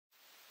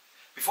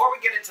Before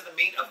we get into the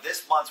meat of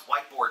this month's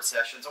whiteboard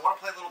sessions, I want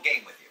to play a little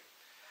game with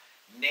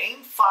you.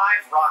 Name 5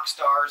 rock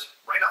stars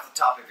right off the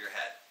top of your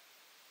head.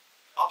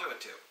 I'll do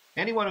it too.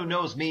 Anyone who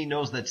knows me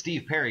knows that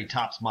Steve Perry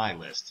tops my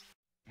list.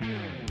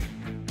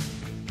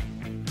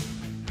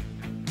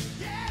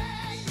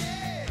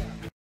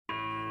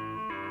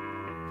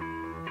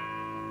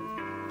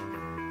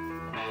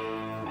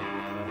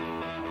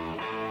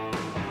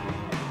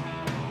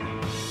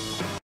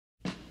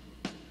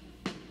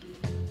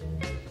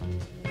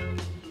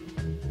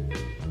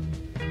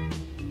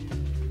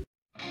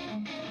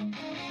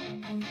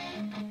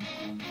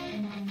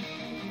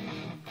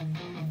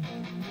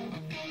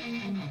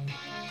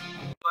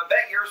 I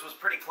bet yours was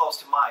pretty close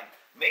to mine.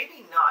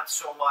 Maybe not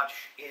so much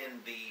in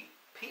the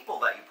people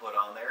that you put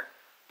on there,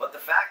 but the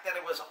fact that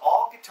it was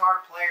all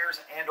guitar players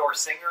and or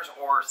singers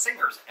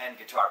and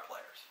guitar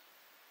players.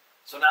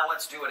 So now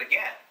let's do it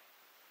again.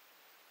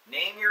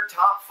 Name your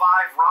top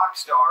 5 rock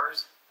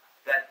stars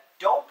that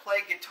don't play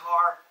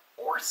guitar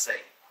or sing.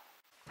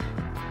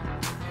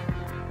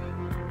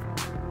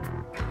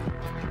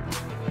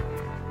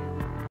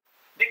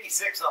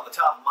 Sixx on the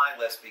top of my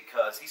list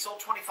because he sold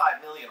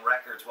 25 million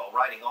records while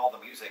writing all the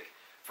music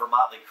for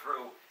Motley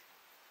Crue.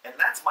 And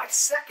that's my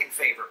second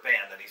favorite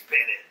band that he's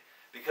been in,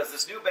 because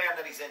this new band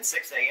that he's in,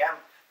 6am,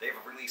 they've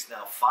released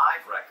now 5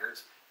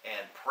 records,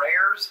 and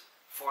Prayers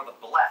for the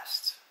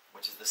Blessed,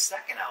 which is the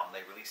second album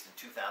they released in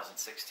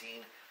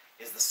 2016,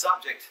 is the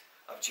subject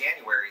of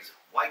January's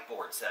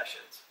Whiteboard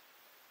sessions.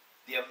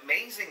 The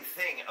amazing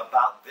thing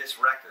about this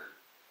record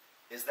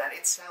is that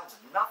it sounds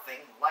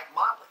nothing like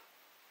Motley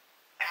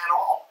at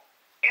all.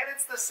 And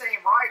it's the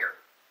same writer.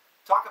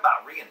 Talk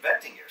about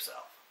reinventing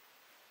yourself.